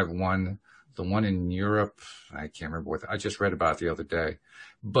 051. The one in Europe, I can't remember I just read about it the other day.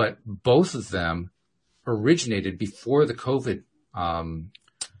 But both of them originated before the COVID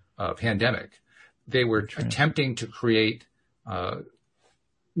pandemic. They were attempting to create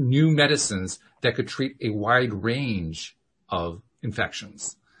new medicines that could treat a wide range of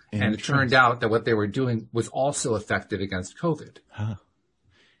infections. And it turned out that what they were doing was also effective against COVID. Huh.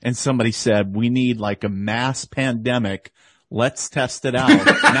 And somebody said, we need like a mass pandemic. Let's test it out.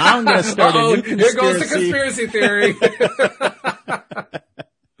 Now I'm going to start a new conspiracy. Here goes the conspiracy theory.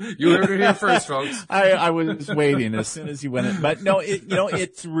 You heard it here first, folks. I was waiting as soon as you went in. But no,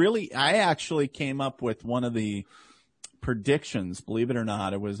 it's really, I actually came up with one of the predictions, believe it or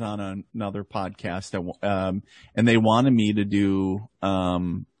not. It was on another podcast, and they wanted me to do,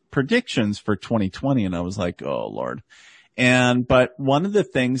 predictions for 2020. And I was like, oh Lord. But one of the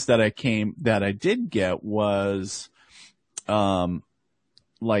things that I did get was,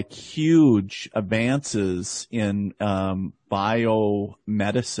 like huge advances in,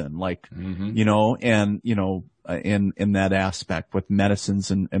 biomedicine, like, in that aspect with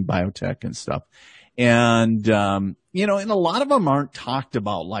medicines and biotech and stuff. And, and a lot of them aren't talked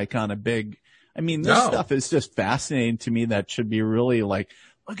about like on a big, this stuff is just fascinating to me. That should be really like,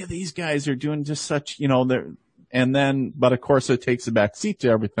 look at these guys are doing just such, but of course it takes a back seat to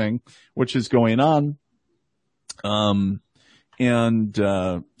everything, which is going on.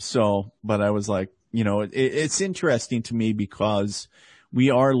 But I was like, it's interesting to me because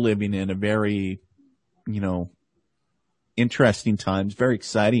we are living in a very, interesting times, very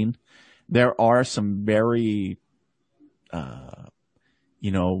exciting. There are some very,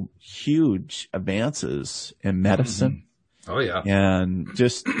 huge advances in medicine. Mm-hmm. Oh yeah. And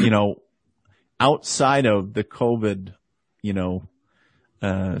just, outside of the COVID,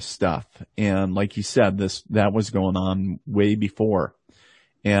 stuff. And like you said, that was going on way before.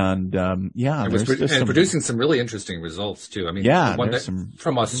 And, producing some really interesting results too. The one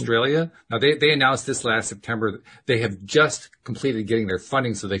from Australia. Now they announced this last September. They have just completed getting their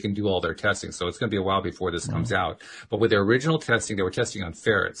funding so they can do all their testing. So it's going to be a while before this comes out. But with their original testing, they were testing on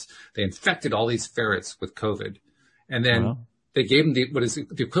ferrets. They infected all these ferrets with COVID. And then they gave them what is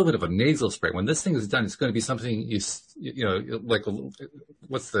the equivalent of a nasal spray. When this thing is done, it's going to be something like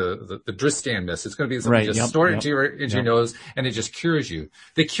what's the Dristan mist. It's going to be something you just snort into your nose, and it just cures you.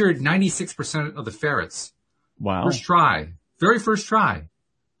 They cured 96% of the ferrets. Wow! Very first try,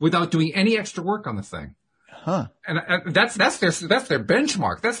 without doing any extra work on the thing. Huh? And that's their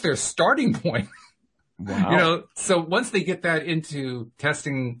benchmark. That's their starting point. Wow! So once they get that into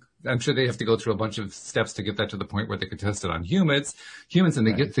testing. I'm sure they have to go through a bunch of steps to get that to the point where they could test it on humans,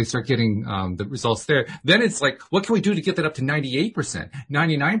 and they start getting, the results there. Then it's like, what can we do to get that up to 98%,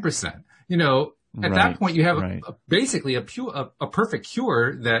 99%? At that point you have basically a perfect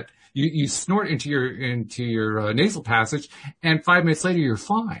cure that you snort into your nasal passage, and 5 minutes later you're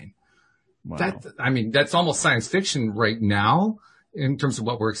fine. Wow. That's almost science fiction right now in terms of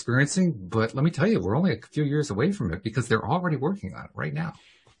what we're experiencing. But let me tell you, we're only a few years away from it because they're already working on it right now.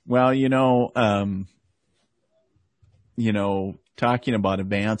 Well, talking about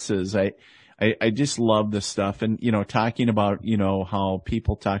advances, I just love this stuff. And, talking about, how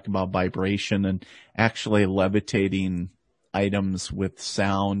people talk about vibration and actually levitating items with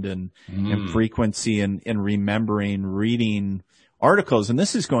sound and frequency and remembering reading articles. And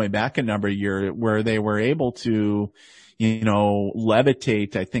this is going back a number of years where they were able to,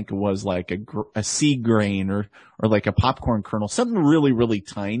 levitate, I think it was like a seed grain or like a popcorn kernel, something really, really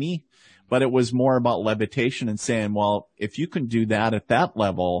tiny, but it was more about levitation and saying, well, if you can do that at that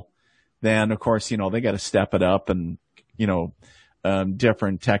level, then of course, they got to step it up and,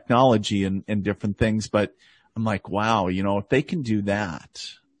 different technology and different things. But I'm like, wow, if they can do that,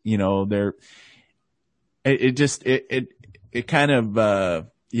 it kind of, the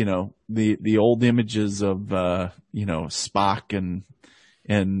old images of, Spock and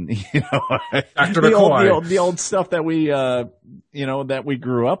Dr. McCoy. The old stuff that we, that we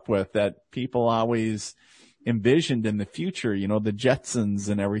grew up with, that people always envisioned in the future, the Jetsons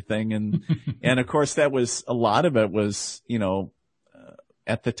and everything. And of course that was, a lot of it was,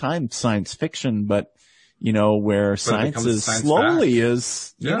 at the time science fiction, but, where science is slowly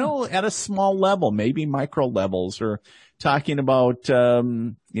is, at a small level, maybe micro levels, or talking about,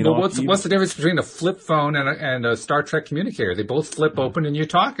 what's the difference between a flip phone and a Star Trek communicator? They both flip open and you're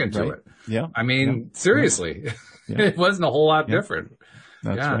talking to it. Yeah. Seriously, it wasn't a whole lot different.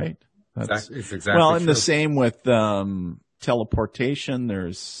 That's right. It's exactly well, and true. the same with, teleportation.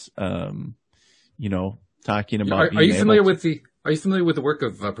 There's, talking about, are you familiar with the work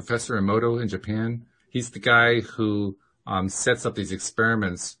of Professor Emoto in Japan? He's the guy who, sets up these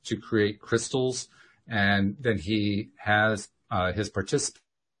experiments to create crystals. And then he has his participants.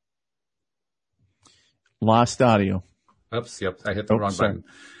 Lost audio. Oops, yep, I hit the wrong button.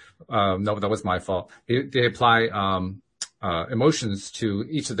 No, that was my fault. They apply emotions to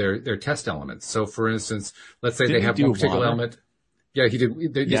each of their test elements. So, for instance, let's say they have one particular element. Yeah, he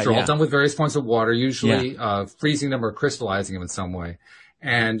did. These are all done with various forms of water, usually freezing them or crystallizing them in some way.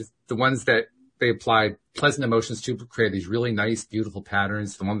 And the ones that they applied pleasant emotions to create these really nice, beautiful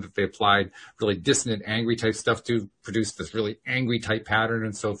patterns. The one that they applied really dissonant, angry type stuff to produce this really angry type pattern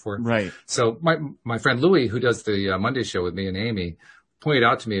and so forth. Right. So my friend Louis, who does the Monday show with me and Amy, pointed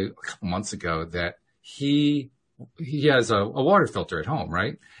out to me a couple months ago that he has a water filter at home,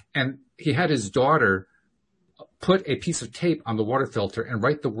 right? And he had his daughter put a piece of tape on the water filter and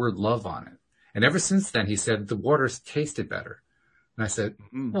write the word love on it. And ever since then, he said the water's tasted better. And I said,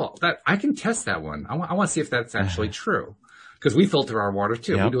 well, I can test that one. I want to see if that's actually true. Because we filter our water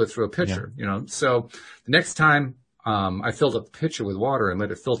too. Yep. We do it through a pitcher, you know. So the next time I filled up the pitcher with water and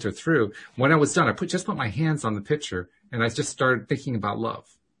let it filter through, when I was done, I just put my hands on the pitcher and I just started thinking about love.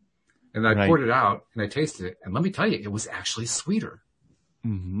 And I poured it out and I tasted it. And let me tell you, it was actually sweeter.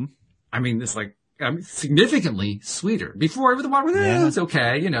 Mm-hmm. I mean, it's like, significantly sweeter. Before, the water was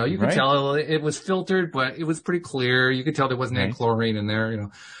okay. You know, you could tell it was filtered, but it was pretty clear. You could tell there wasn't any chlorine in there, you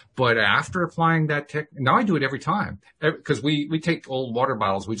know. But after applying that now I do it every time. Because we take old water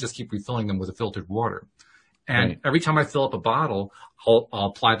bottles, we just keep refilling them with the filtered water. And every time I fill up a bottle, I'll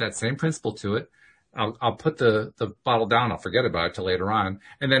apply that same principle to it. I'll put the bottle down, I'll forget about it till later on,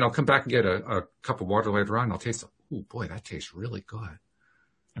 and then I'll come back and get a cup of water later on, and I'll taste it. Oh boy, that tastes really good.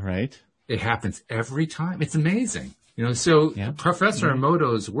 Right. It happens every time. It's amazing. You know, so Professor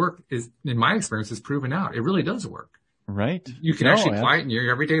Emoto's work is, in my experience, is proven out. It really does work. Right. You can actually apply it in your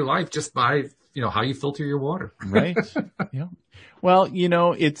everyday life just by, you know, how you filter your water. Right. Yeah. Well, you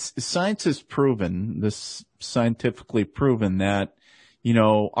know, science has proven, this scientifically proven that, you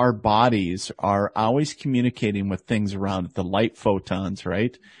know, our bodies are always communicating with things around it, the light photons,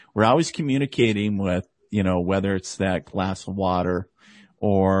 right? We're always communicating with, you know, whether it's that glass of water,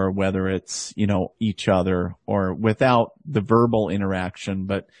 or whether it's, you know, each other, or without the verbal interaction,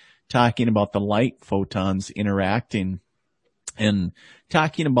 but talking about the light photons interacting and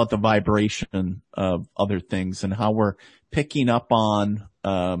talking about the vibration of other things and how we're picking up on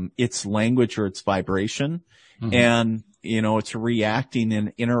its language or its vibration. Mm-hmm. And, you know, it's reacting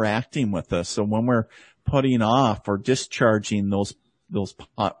and interacting with us. So when we're putting off or discharging those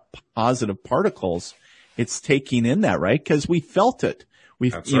positive particles, it's taking in that, right? Because we felt it.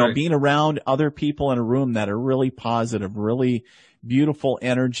 Being around other people in a room that are really positive, really beautiful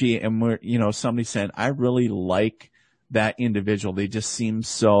energy. And we're, you know, somebody saying, I really like that individual. They just seem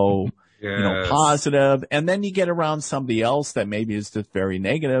so, you know, positive. And then you get around somebody else that maybe is just very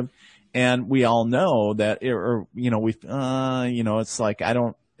negative. And we all know that, it's like, I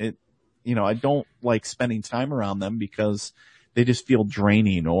don't like spending time around them because they just feel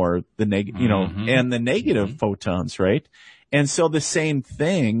draining, or the and the negative photons, right? And so the same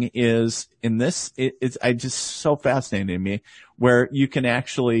thing is in this, it's just so fascinating to me where you can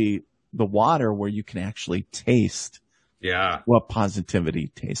actually, the water where you can actually taste what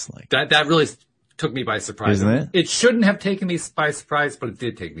positivity tastes like. That really took me by surprise. Isn't it? It shouldn't have taken me by surprise, but it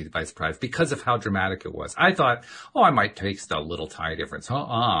did take me by surprise because of how dramatic it was. I thought, I might taste a little tiny difference.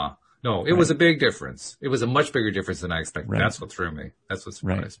 No, it was a big difference. It was a much bigger difference than I expected. Right. That's what threw me. That's what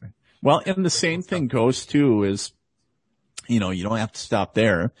surprised me. Well, and the same thing goes too is, you know, you don't have to stop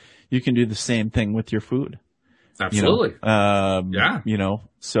there. You can do the same thing with your food. Absolutely. You know,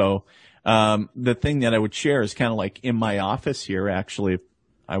 so, the thing that I would share is kind of like in my office here, actually, if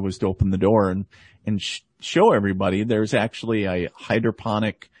I was to open the door and show everybody, there's actually a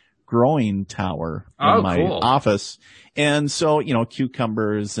hydroponic growing tower in my office. And so, you know,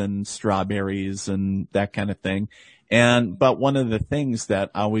 cucumbers and strawberries and that kind of thing. But one of the things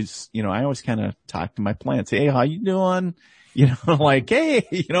that I always kind of talk to my plants, hey, how you doing? You know, like, hey,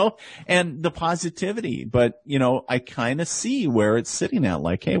 you know, and the positivity, but, you know, I kind of see where it's sitting at,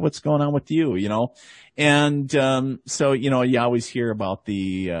 like, hey, what's going on with you, you know? And, so, you know, you always hear about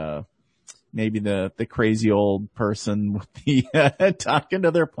maybe the crazy old person with the, talking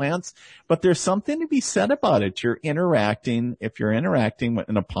to their plants, but there's something to be said about it. If you're interacting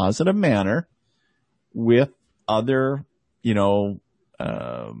in a positive manner with other, you know,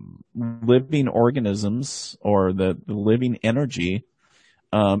 living organisms or the living energy,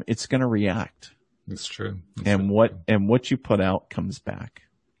 it's going to react. That's true. And what you put out comes back.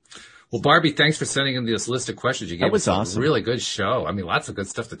 Well, Barbie, thanks for sending in this list of questions. You gave us awesome. A really good show. I mean, lots of good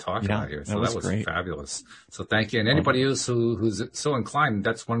stuff to talk about here. So that was great. Fabulous. So thank you. And anybody else who's so inclined,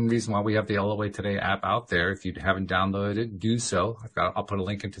 that's one reason why we have the LOA Today app out there. If you haven't downloaded it, do so. I'll put a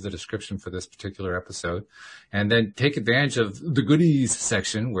link into the description for this particular episode. And then take advantage of the goodies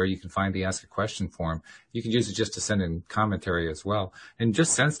section where you can find the Ask a Question form. You can use it just to send in commentary as well. And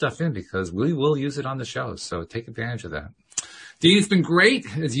just send stuff in because we will use it on the show. So take advantage of that. Dean, it's been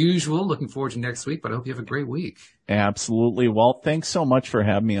great, as usual. Looking forward to next week, but I hope you have a great week. Absolutely. Well, thanks so much for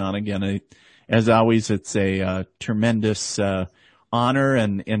having me on again. as always, it's a tremendous honor,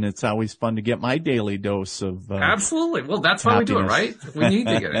 and it's always fun to get my daily dose of absolutely. Well, that's why happiness. We do it, right? We need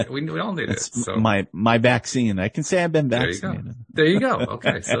to get it. We all need it. So my vaccine. I can say I've been vaccinated. There you go.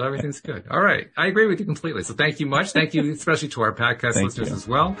 Okay, so everything's good. All right, I agree with you completely. So thank you much. Thank you, especially to our podcast listeners as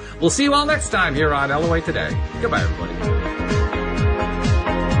well. We'll see you all next time here on LOA Today. Goodbye, everybody.